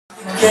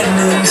What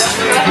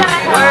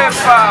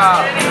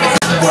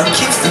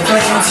keeps the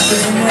brain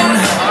spinning?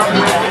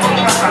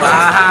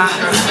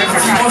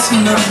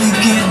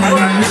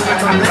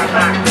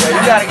 You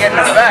gotta get in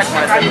the back,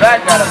 man. The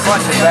back got a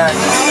bunch of back.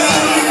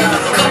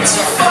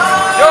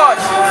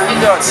 George!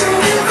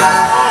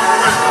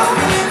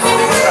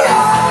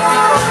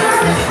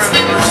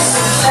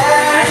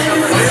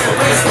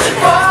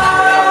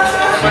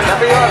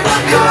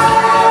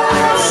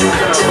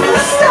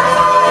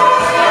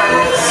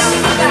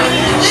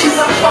 She's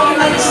up all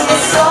night to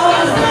get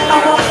sold.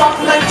 I'm up all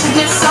night to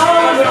get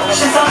sold.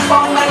 She's up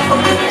all night for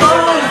good fun.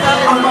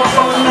 I'm up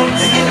all night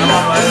to get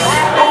lucky.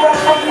 I'm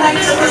up all night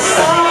to get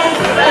sold.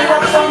 I'm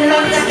up all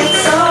night to get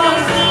sold.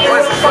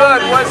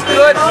 What's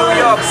good, New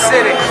York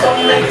City?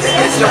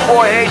 It's your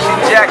boy Haitian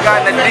Jack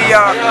on the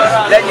DR.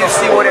 Let you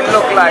see what it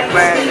look like,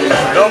 man.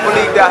 Don't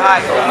believe the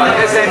hype.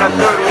 This ain't a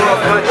third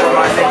world country,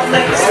 my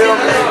nigga. You feel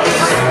me?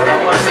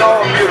 It's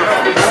all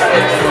beautiful.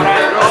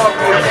 All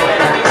beautiful.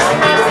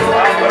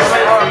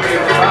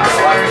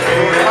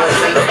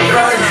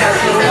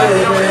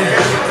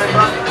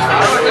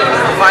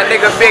 My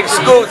nigga Big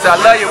Scoots, I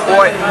love you,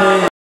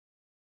 boy.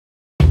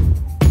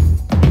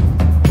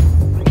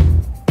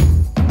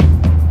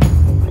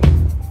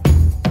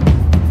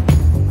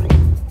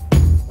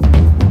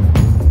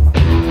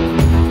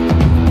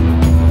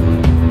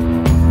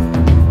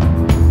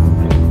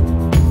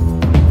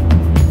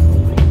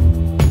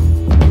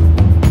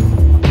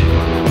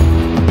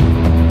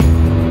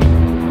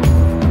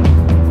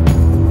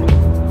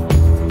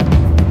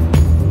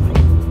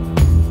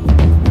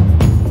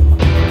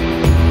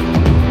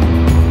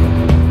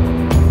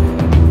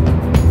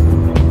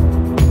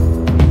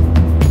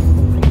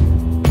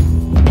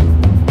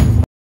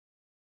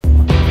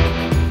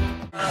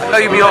 I know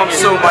you be home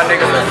soon, my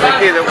nigga.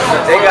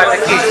 They got the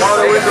key.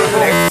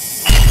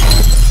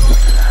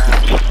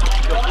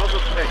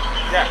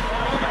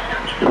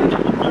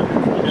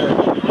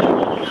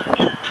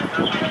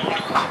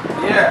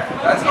 Yeah,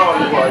 that's all it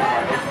was, my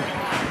nigga.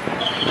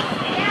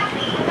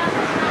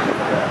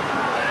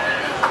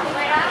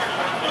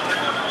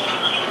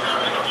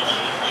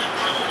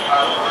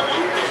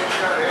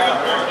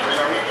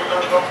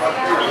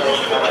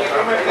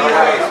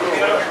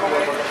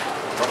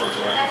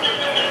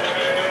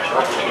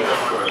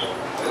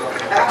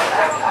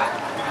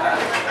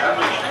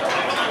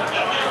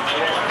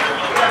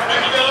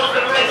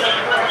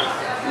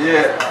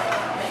 Yeah.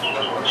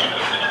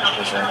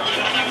 Listen, we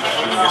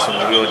can get some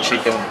real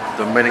chicken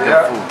Dominican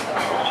food.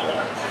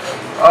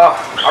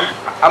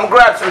 I'm gonna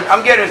grab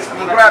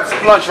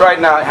some lunch right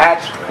now,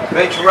 Hatch.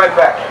 Meet you right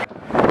back.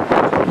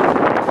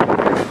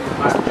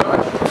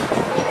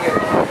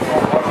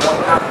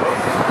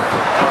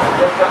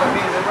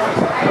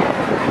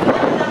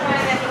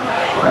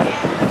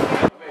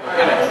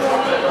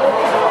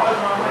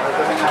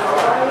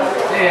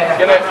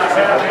 Get it.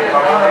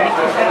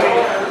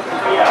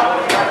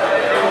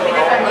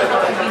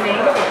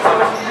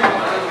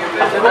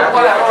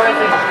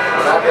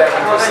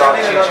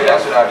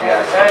 That's what I'd be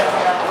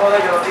asking.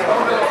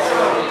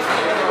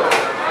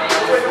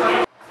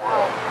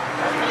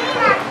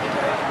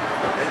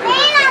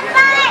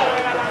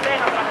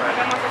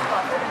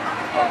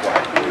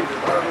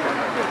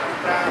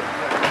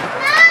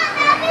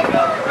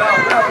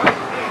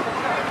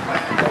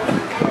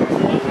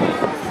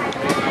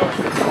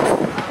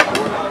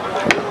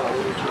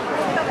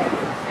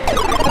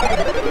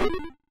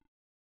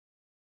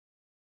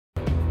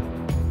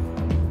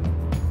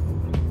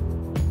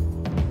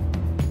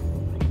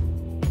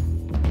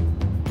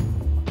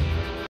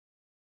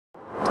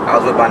 I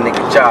was with my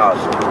nigga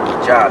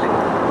Charlie,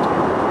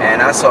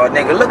 and I saw a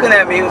nigga looking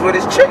at me. He was with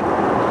his chick.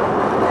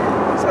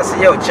 So I said,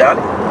 "Yo,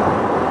 Charlie,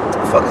 what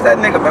the fuck is that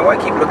nigga, man? Why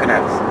you keep looking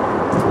at us?"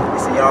 He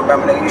said, "You don't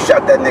remember, nigga? You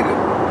shot that nigga."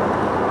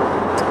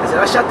 I said,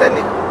 "I shot that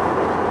nigga."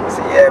 He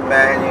said, "Yeah,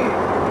 man, you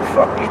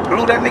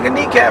blew that nigga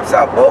kneecaps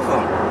out, both of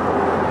them."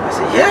 I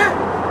said, "Yeah."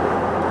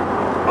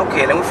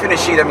 Okay, then we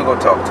finish eating. Let me go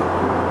talk to him.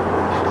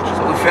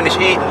 So we finished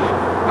eating.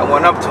 I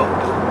went up to him.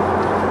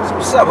 I said,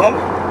 "What's up,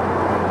 homie?"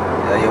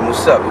 Yeah,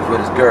 what's up? He was with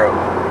his girl.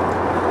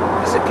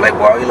 I said, "Playboy,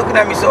 why you looking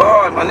at me so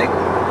hard, my nigga?"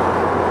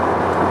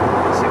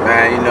 He said,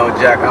 "Man, you know,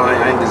 Jack, I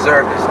ain't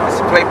deserve this." I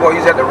said, "Playboy, you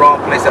was at the wrong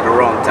place at the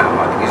wrong time,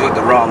 my nigga. You was with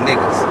the wrong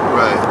niggas."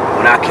 Right.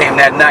 When I came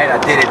that night, I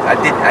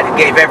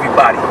gave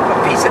everybody a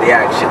piece of the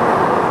action.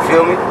 You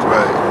feel me?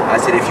 Right. I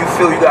said, if you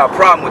feel you got a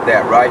problem with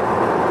that, right,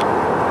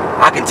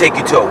 I can take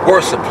you to a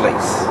worse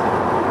place.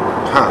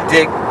 Huh.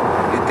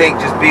 You think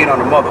just being on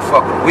a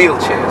motherfucking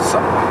wheelchair or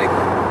something, my nigga.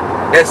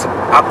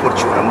 I put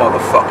you in a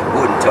motherfucking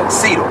wooden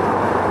tuxedo.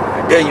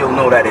 And then you'll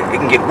know that it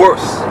can get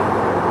worse.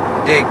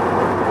 Dig?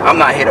 I'm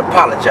not here to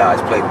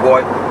apologize,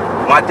 Playboy.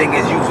 My thing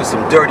is, you was with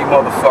some dirty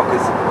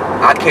motherfuckers.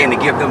 I came to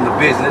give them the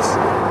business.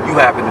 You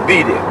happen to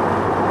be there.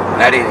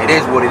 That it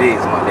is what it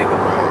is, my nigga.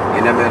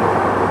 You know what I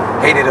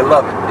mean? Hate it or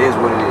love it. It is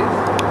what it is.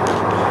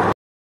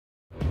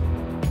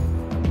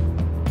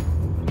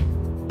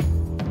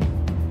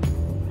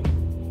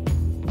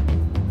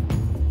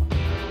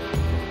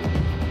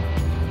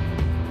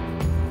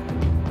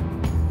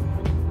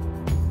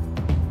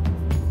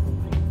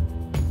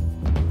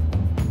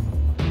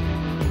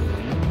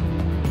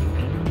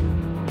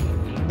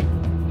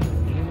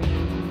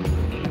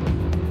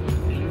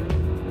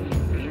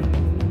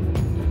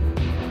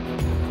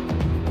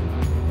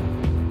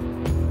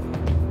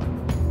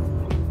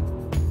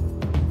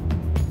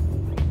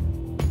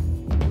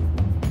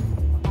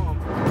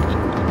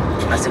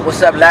 said,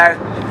 what's up, Larry?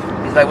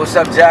 He's like, what's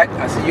up, Jack?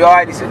 I said, you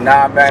alright? He said,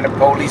 nah, man, the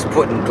police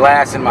putting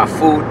glass in my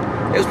food.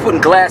 They was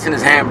putting glass in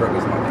his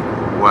hamburgers, my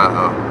nigga.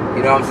 Wow.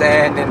 You know what I'm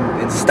saying?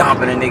 And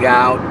stomping a nigga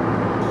out.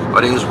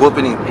 Oh, they was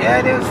whooping him?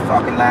 Yeah, they was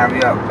fucking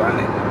Larry up, my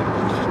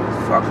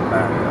nigga. Fucking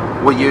Larry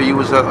up. What year you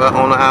was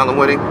on the island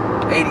with him?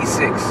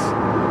 86.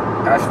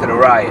 After the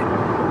riot.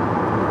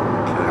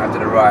 After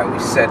the riot, we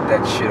set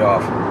that shit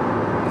off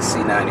in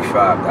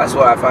C95. That's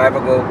why if I ever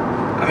go,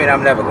 I mean,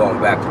 I'm never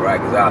going back to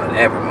Rikers Island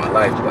ever in my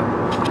life,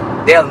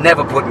 but they'll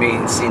never put me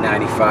in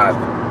C95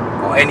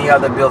 or any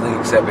other building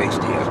except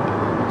HDM.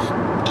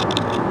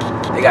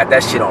 They got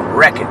that shit on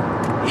record.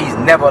 He's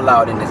never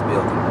allowed in this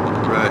building.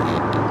 Right.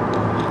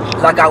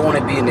 Like I want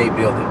to be in their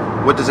building.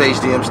 What does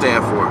HDM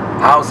stand for?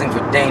 Housing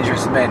for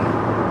Dangerous Men.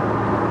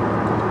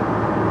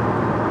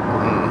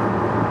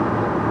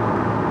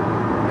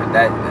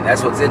 And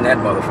that's what's in that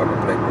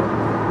motherfucking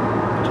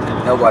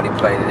playbook. Nobody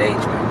played at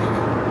age, man.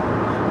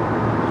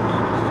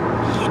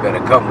 You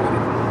better come with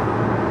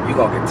it. You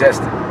gonna get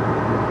tested.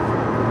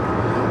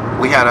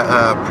 We had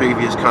a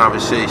previous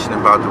conversation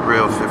about the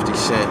real 50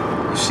 Cent.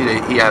 You see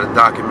that he had a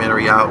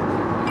documentary out,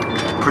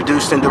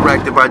 produced and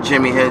directed by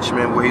Jimmy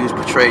Henchman, where he was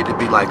portrayed to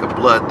be like a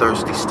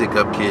bloodthirsty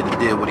stick-up kid that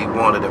did what he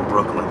wanted in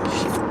Brooklyn and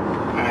shit.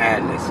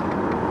 Man, listen.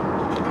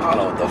 I don't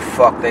know what the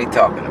fuck they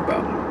talking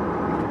about.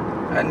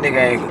 That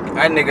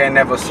nigga ain't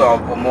never saw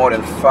more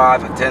than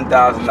 $5,000 or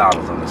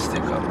 $10,000 on the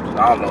stick-up.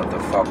 I don't know what the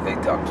fuck they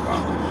talking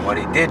about. What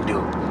he did do,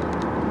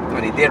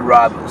 when he did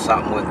rob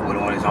something with one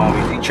of his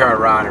homies, he turned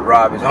around and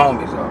robbed his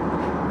homies up.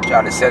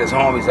 Tried to set his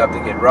homies up to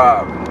get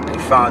robbed. They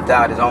found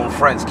out his own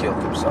friends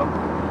killed him, so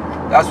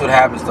that's what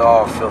happens to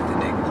all filthy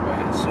niggas,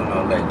 man. Sooner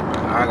or later,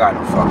 man. I ain't got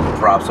no fucking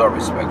props or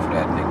respect for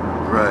that nigga.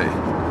 Right.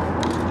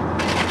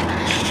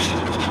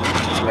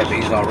 I remember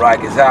he's on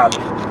Rikers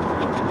Island.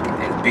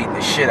 They was beating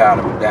the shit out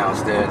of him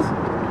downstairs.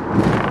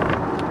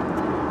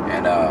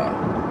 And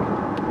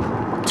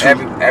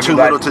everybody, too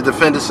little to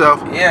defend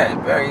himself? Yeah,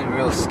 very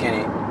real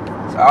skinny.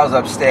 So I was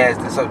upstairs.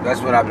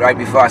 That's when right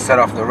before I set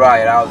off the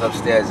riot, I was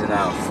upstairs in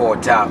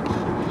Fort Top,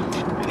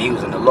 and he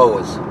was in the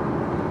lowers.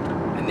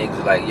 And niggas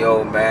was like,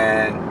 "Yo,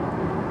 man,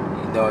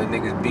 you know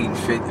niggas beating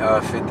 50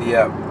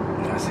 up."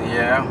 And I said,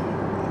 "Yeah,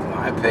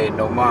 I paid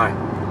no mind."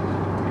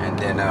 And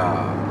then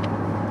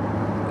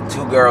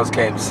two girls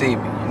came to see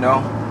me. You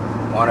know,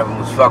 one of them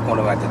was fucking with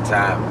him at the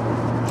time.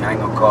 I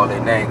ain't gonna call their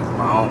names,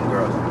 my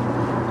homegirls.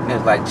 And it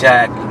was like,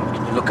 "Jack,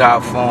 you look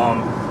out for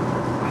him."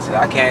 I said,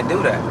 I can't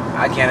do that.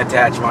 I can't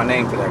attach my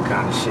name to that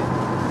kind of shit.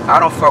 I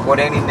don't fuck with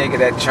any nigga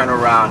that turn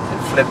around and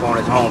flip on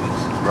his homies.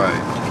 Right.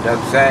 You know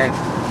what I'm saying?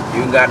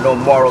 You ain't got no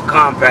moral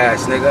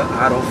compass, nigga.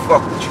 I don't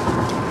fuck with you.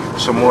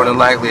 So more than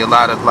likely, a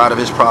lot of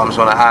his problems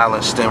on the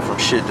island stem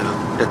from shit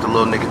that the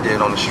little nigga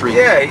did on the street.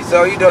 Yeah,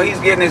 so you know he's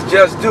getting his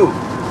just due.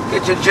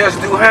 Get your just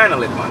due,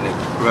 handle it, my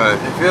nigga. Right.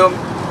 You feel me?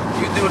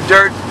 You do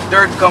dirt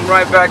come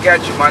right back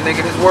at you, my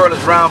nigga. This world is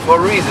round for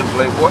a reason,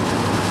 playboy.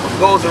 What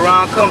goes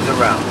around comes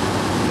around.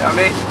 You know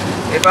what I mean?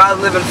 If I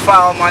was living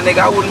foul, my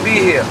nigga, I wouldn't be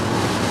here.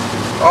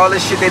 All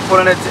this shit they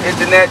put on the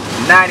internet,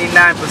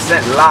 99%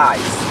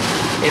 lies.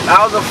 If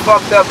I was a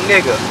fucked up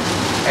nigga,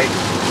 hey,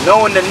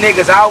 knowing the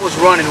niggas I was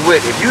running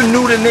with, if you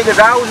knew the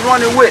niggas I was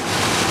running with,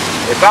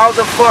 if I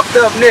was a fucked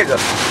up nigga,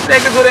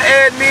 niggas would have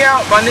aired me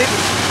out, my nigga.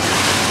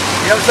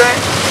 You know what I'm saying?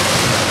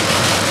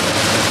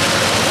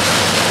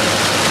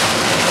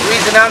 The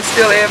reason I'm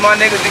still here, my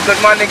niggas,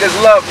 because my niggas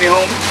love me,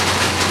 homie.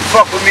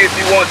 Fuck with me if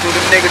you want to.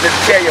 Them niggas that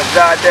tear your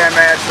goddamn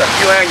ass up.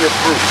 You and your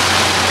crew.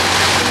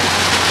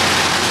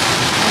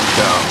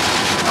 So,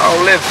 I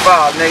don't live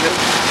foul, nigga.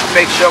 I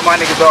make sure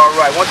my niggas are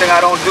alright. One thing I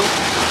don't do,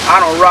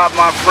 I don't rob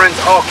my friends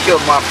or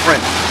kill my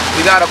friends.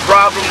 We got a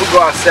problem, we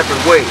go our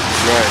separate ways.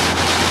 Right.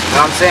 You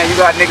know what I'm saying? You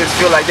got niggas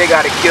feel like they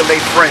gotta kill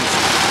their friends.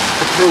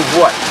 To prove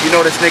what? You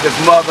know this nigga's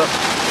mother,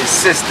 his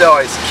sister,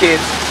 or his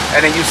kids,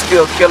 and then you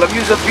still kill him.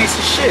 You's a piece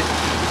of shit.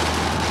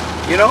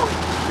 You know?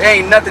 There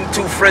ain't nothing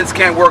two friends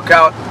can't work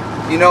out.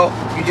 You know,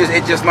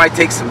 it just might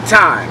take some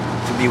time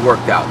to be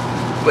worked out,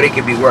 but it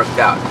can be worked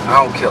out. I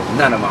don't kill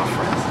none of my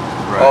friends,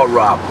 right. Or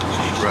rob them.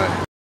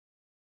 Right.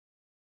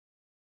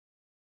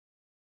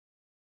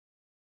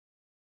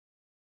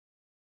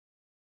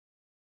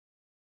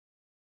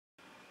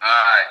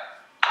 All right.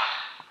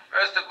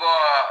 First of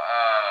all,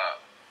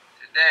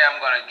 today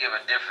I'm gonna give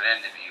a different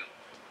interview.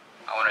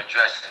 I want to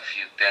address a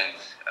few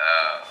things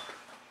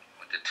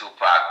with the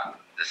Tupac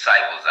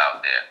disciples out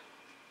there.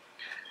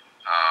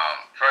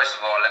 First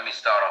of all, let me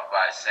start off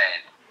by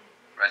saying,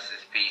 rest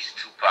in peace,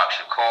 Tupac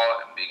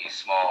Shakur and Biggie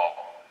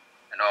Small,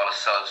 and all the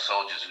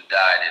soldiers who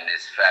died in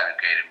this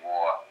fabricated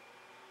war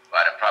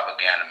by the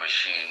propaganda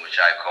machine, which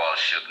I call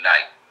Suge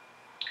Knight.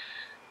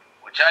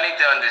 What y'all need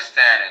to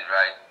understand is,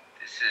 right,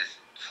 this is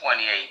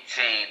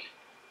 2018.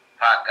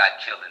 Pac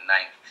got killed in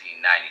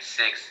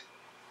 1996,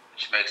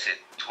 which makes it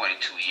 22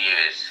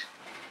 years.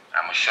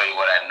 I'm going to show you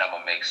why that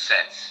number makes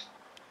sense.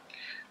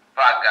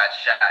 Pac got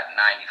shot in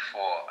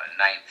 1994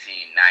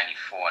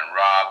 and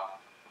robbed,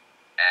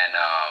 and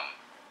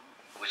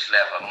which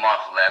left a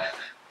month left,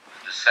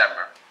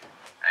 December,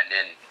 and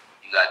then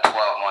you got 12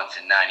 months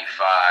in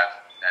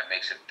 95, That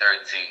makes it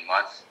 13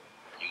 months.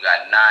 You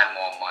got 9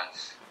 more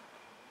months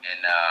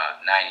in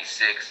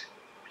 96,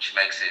 which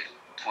makes it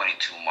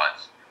 22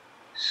 months.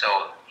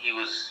 So he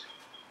was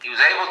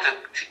able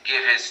to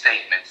give his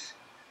statements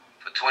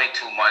for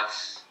 22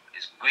 months,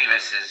 his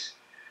grievances,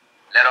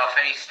 let off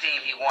any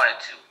steam he wanted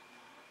to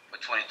for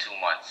 22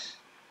 months.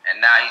 And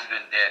now he's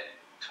been dead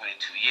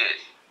 22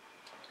 years.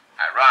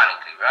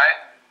 Ironically,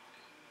 right?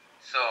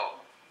 So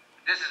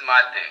this is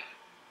my thing.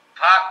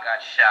 Pac got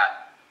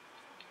shot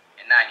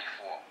in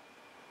 94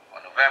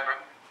 on November,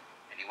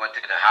 and he went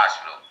to the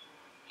hospital.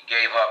 He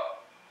gave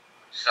up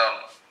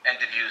some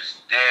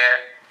interviews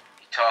there.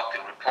 He talked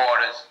to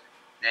reporters.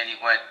 Then he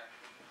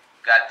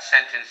got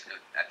sentenced,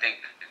 I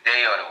think the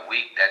day or the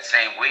week, that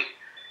same week,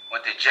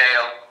 went to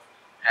jail,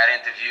 had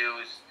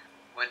interviews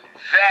with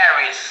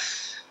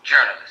various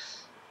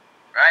journalists,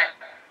 right?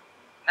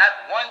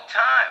 Not one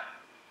time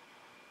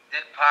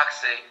did Pac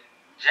say,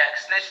 Jack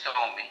snitched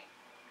on me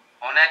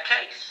on that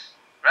case,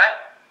 right?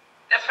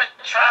 Different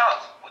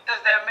trials. What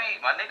does that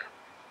mean, my nigga?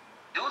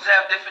 Dudes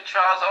have different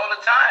trials all the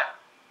time,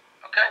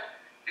 okay?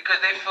 Because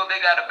they feel they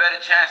got a better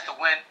chance to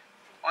win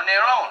on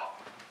their own.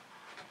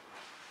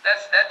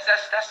 That's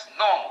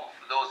normal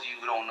for those of you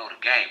who don't know the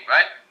game,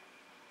 right?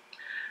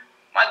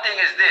 My thing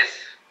is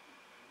this.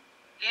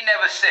 He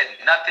never said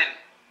nothing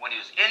when he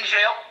was in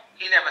jail.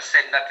 He never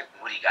said nothing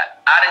when he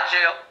got out of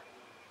jail.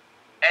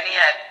 And he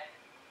had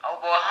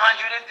over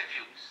 100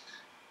 interviews.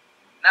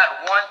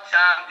 Not one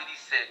time did he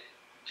say,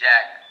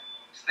 Jack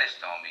snitched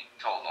on me,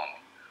 told on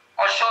me,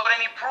 or showed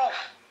any proof.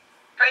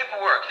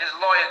 Paperwork. His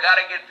lawyer got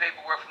to get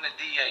paperwork from the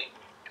DA.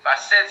 If I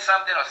said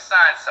something or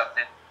signed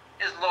something,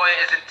 his lawyer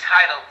is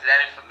entitled to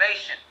that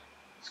information.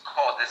 It's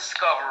called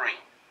discovery,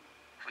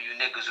 for you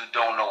niggas who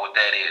don't know what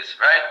that is,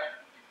 right?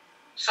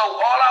 So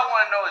all I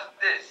want to know is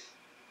this.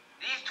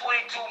 These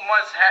 22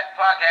 months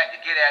Pac had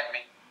to get at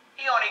me.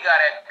 He only got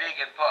at Big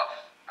and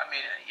Puff. I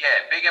mean,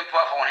 yeah, Big and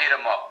Puff won't hit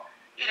him up.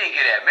 He didn't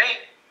get at me.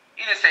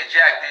 He didn't say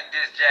Jack did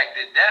this, Jack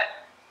did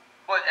that.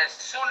 But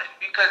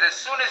because as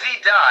soon as he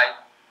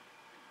died,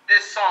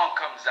 this song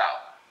comes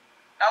out.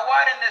 Now,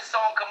 why didn't this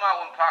song come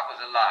out when Pac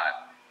was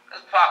alive?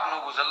 Because Pac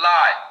knew it was a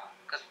lie.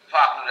 Because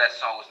Pac knew that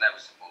song was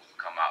never supposed to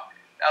come out.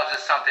 That was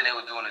just something they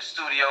would do in the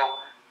studio,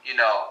 you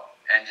know,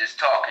 and just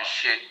talking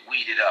shit,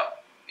 weed it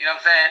up. You know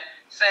what I'm saying?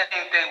 Same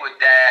thing with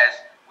Daz,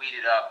 weed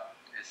it up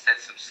and said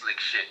some slick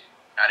shit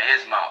out of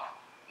his mouth.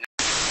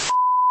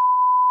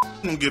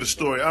 I'm gonna get a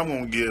story I'm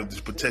gonna give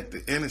to protect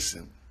the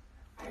innocent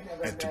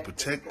and to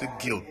protect the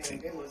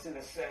guilty. It was in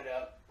a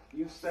setup.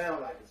 You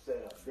sound like a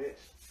setup, bitch.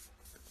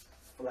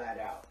 Flat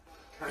out.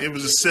 It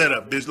was a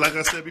setup, bitch. Like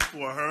I said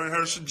before, her and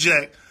Haitian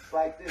Jack,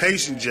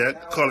 Haitian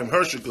Jack, call him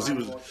Herschel because he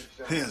was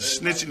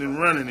snitching and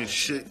running and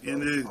shit.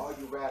 You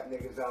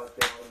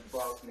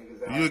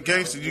a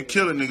gangster, you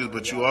killing niggas,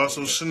 but you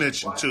also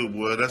snitching too,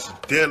 boy. That's a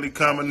deadly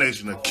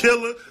combination. A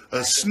killer,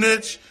 a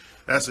snitch,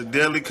 that's a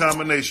deadly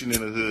combination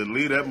in the hood.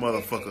 Leave that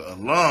motherfucker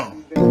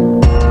alone.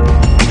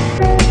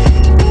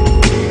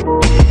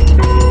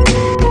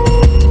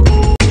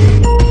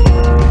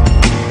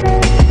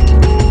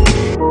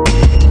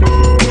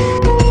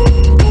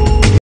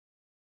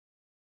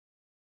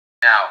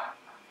 Now,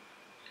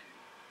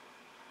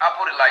 I'll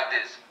put it like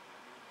this.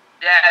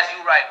 Daz, you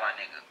right, my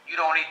nigga. You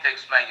don't need to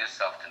explain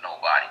yourself to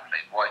nobody,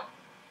 playboy.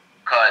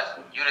 Because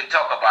you didn't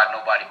talk about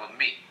nobody but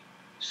me.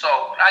 So,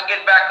 when I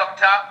get back up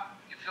top,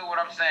 you feel what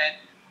I'm saying?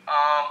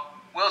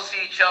 We'll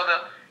see each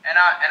other. And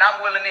I'm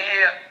willing to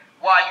hear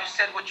why you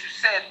said what you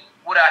said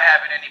without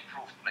having any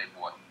proof,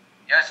 playboy.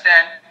 You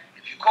understand?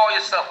 If you call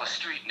yourself a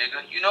street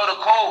nigga, you know the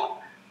code.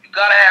 You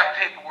gotta have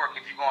paperwork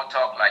if you're gonna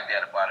talk like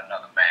that about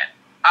another man.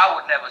 I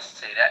would never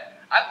say that.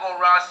 I'd go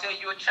around saying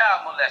you a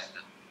child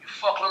molester. You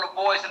fuck little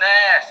boys in the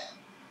ass.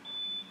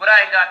 But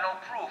I ain't got no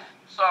proof,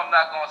 so I'm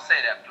not gonna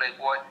say that,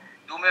 playboy.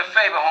 Do me a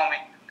favor,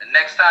 homie. The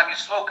next time you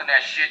smoking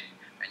that shit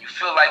and you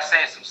feel like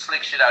saying some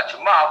slick shit out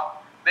your mouth,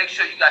 make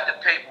sure you got the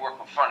paperwork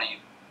in front of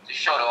you to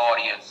show the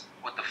audience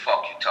what the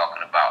fuck you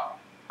talking about.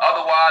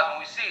 Otherwise,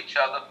 when we see each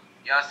other,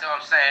 you understand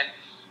what I'm saying?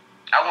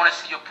 I want to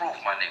see your proof,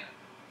 my nigga.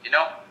 You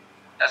know?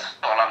 That's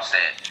all I'm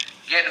saying.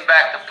 Getting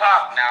back to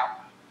Pac now.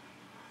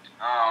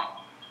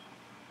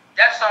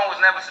 That song was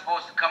never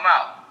supposed to come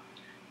out.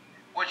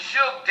 What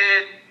Suge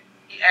did,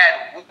 he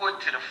added wood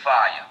to the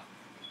fire.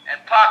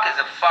 And Pac is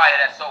a fire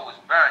that's always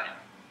burning.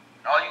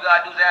 And all you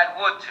gotta do is add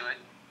wood to it,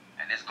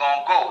 and it's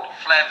gonna go. The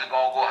flames are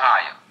gonna go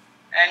higher.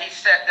 And he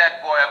set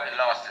that boy up and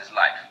lost his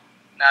life.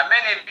 Now,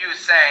 many of you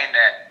saying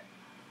that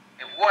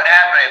if what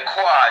happened at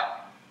Quad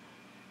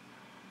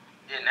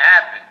didn't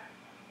happen,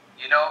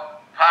 you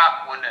know,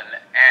 Pac wouldn't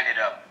have ended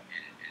up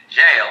in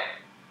jail.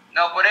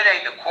 No, but it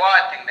ain't the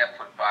Quad thing that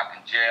put Pac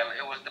in jail.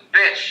 It was the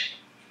bitch,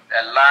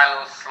 that lying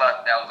little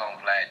slut that was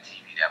on Vlad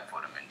TV that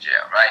put him in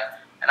jail, right?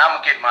 And I'm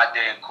gonna get my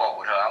day in court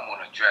with her. I'm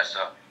gonna address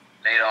her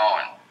later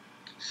on.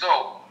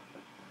 So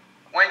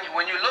when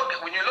you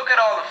look at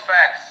all the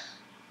facts,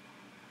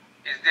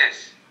 is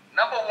this: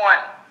 number one,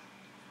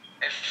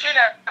 if she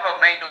never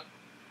made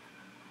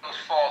those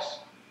false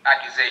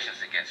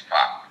accusations against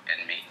Pac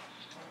and me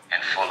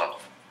and Fuller,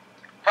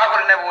 Pac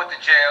would have never went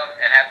to jail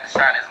and have to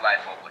sign his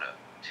life over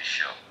to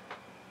show.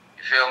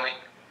 You feel me?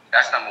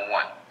 That's number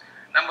one.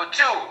 Number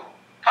two,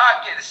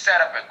 Pac getting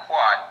set up at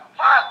Quad.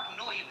 Pac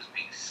knew he was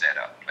being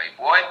set up,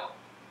 playboy.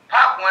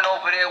 Pac went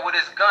over there with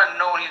his gun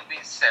knowing he was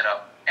being set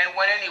up and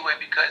went anyway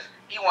because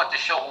he wanted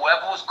to show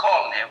whoever was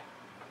calling him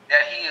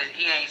that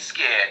he ain't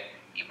scared.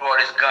 He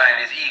brought his gun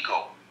and his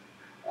ego.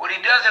 What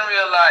he doesn't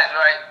realize,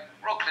 right,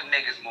 Brooklyn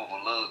niggas move a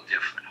little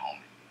different,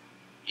 homie.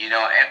 You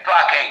know, and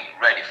Pac ain't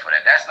ready for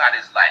that. That's not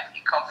his life.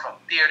 He come from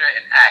theater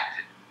and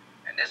acting.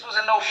 And this was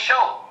a no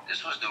show.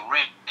 This was the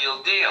real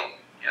deal.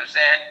 You know what I'm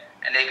saying?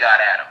 And they got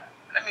at him.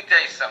 Let me tell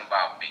you something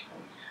about me.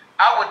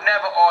 I would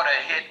never order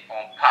a hit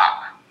on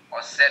Pac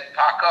or set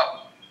Pac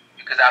up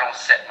because I don't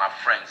set my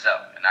friends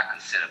up and I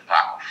consider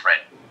Pac a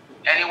friend.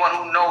 Anyone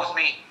who knows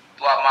me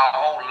throughout my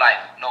whole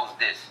life knows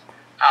this.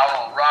 I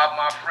don't rob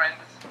my friends,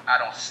 I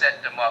don't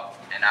set them up,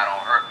 and I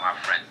don't hurt my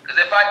friends. Because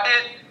if I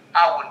did,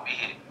 I wouldn't be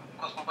here.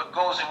 Because what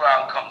goes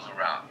around comes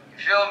around.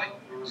 You feel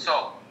me?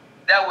 So,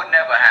 that would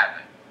never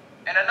happen.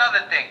 And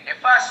another thing,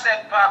 if I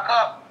set Pac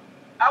up,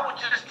 I would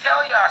just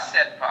tell you I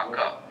set Pac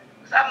up.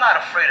 Because I'm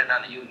not afraid of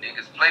none of you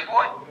niggas,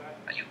 playboy.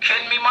 Are you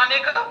kidding me, my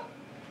nigga?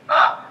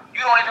 Huh? You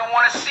don't even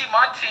want to see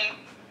my team.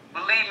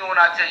 Believe me when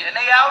I tell you. And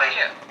they out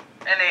here.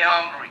 And they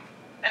hungry.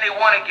 And they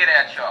want to get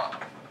at y'all.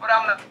 But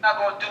I'm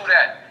not going to do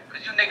that.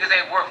 Because you niggas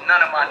ain't worth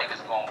none of my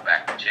niggas going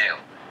back to jail.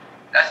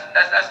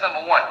 That's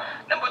number one.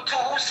 Number two,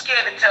 who's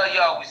scared to tell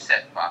y'all we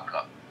set Pac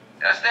up?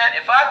 You understand?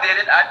 If I did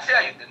it, I'd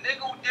tell you. The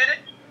nigga who did it,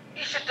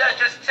 he should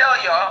just tell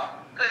y'all,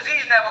 because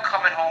he's never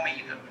coming home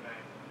either.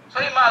 So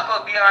he might as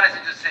well be honest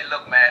and just say,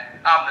 look, man,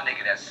 I'm the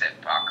nigga that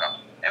set Pac up.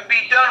 And be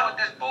done with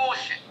this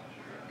bullshit.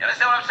 You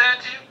understand what I'm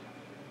saying to you?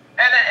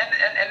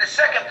 And the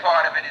second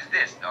part of it is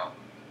this, though.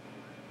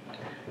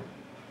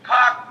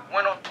 Pac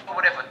went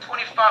over there for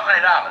 $2,500.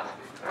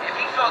 If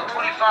he felt $2,500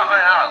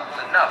 was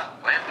enough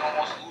for him to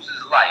almost lose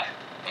his life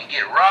and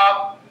get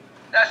robbed,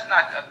 that's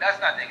not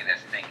nigga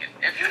that's thinking.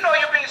 If you know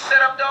you're being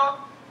set up,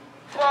 though,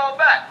 fall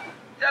back.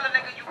 Tell a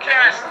nigga you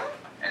can't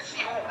and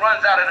see who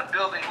runs out of the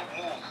building,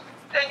 who moves.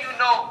 Then you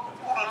know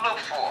who to look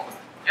for.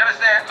 You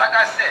understand? Like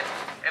I said,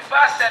 if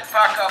I set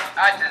Pac up,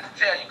 I just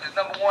tell you, because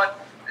number one,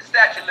 the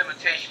statute of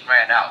limitation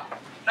ran out.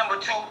 Number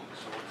two,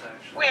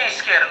 we ain't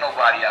scared of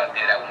nobody out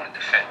there that want to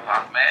defend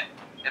Pac, man.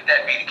 If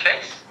that be the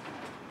case.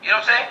 You know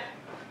what I'm saying?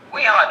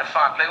 We ain't hard to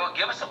find, playboy.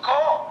 Give us a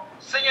call.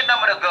 Send your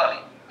number to Gully.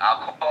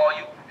 I'll call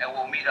you and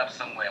we'll meet up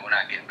somewhere when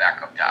I get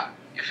back up top.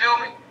 You feel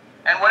me?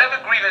 And whatever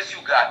grievance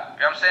you got,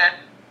 you know what I'm saying?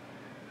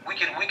 We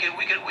can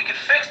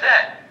fix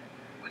that.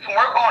 We can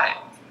work on it.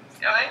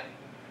 You know what I mean?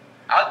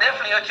 I'll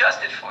definitely adjust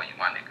it for you,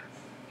 my nigga.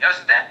 You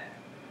understand?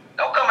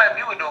 Don't come at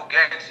me with no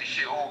gangster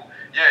shit. Oh,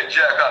 yeah,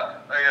 Jack,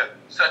 yeah,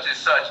 such and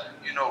such.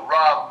 You know,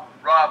 Rob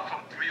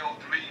from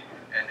 303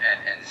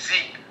 and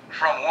Zeke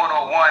from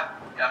 101.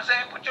 You know what I'm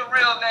saying? Put your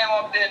real name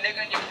up there,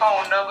 nigga, and your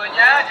phone number.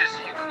 Yeah,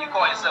 you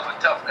call yourself a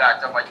tough guy,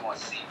 talking about you want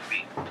to see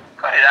me.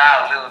 Cut it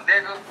out, little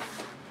nigga.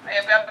 Man,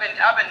 I've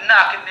been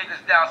knocking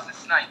niggas down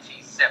since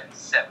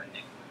 1977,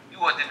 nigga.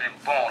 You wasn't even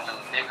born,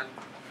 little nigga.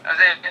 You know what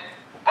I'm saying?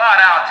 Bow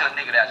down to a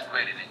nigga that's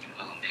greater than you,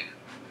 little nigga.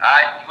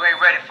 Alright? You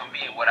ain't ready for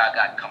me and what I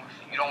got coming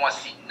for you. You don't want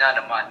to see none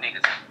of my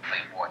niggas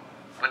playboy.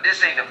 But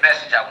this ain't the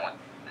message I want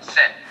to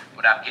send.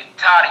 But I'm getting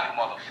tired of you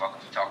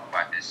motherfuckers talking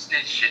about this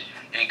snitch shit.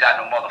 You ain't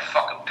got no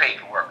motherfucking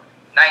paperwork.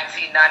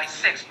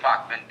 1996,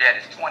 Pac been dead.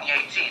 It's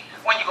 2018.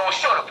 When you gonna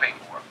show the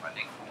paperwork, my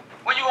nigga?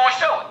 When you gonna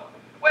show it?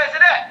 Where's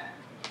it at?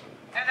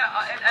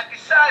 And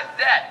besides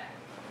that,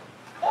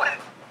 who did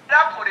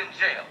I put in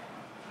jail?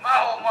 My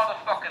whole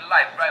motherfucking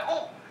life, right?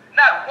 Who?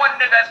 Not one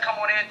nigga has come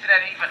on the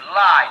internet and even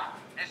lied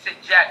and said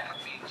Jack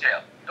put me in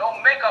jail. Don't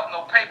make up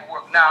no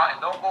paperwork now and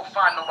don't go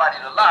find nobody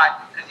to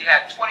lie because you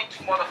had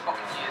 22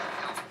 motherfucking years to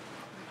do it.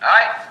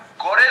 Alright?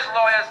 Go to his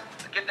lawyers,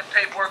 get the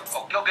paperwork,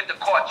 or go get the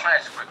court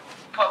transcript.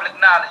 Public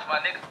knowledge, my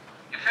nigga.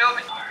 You feel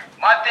me?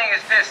 My thing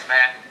is this,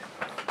 man.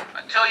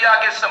 Until y'all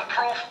get some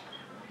proof,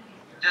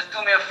 just do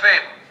me a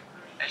favor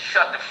and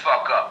shut the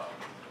fuck up.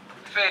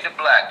 Fade to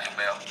black,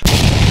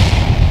 Jamil.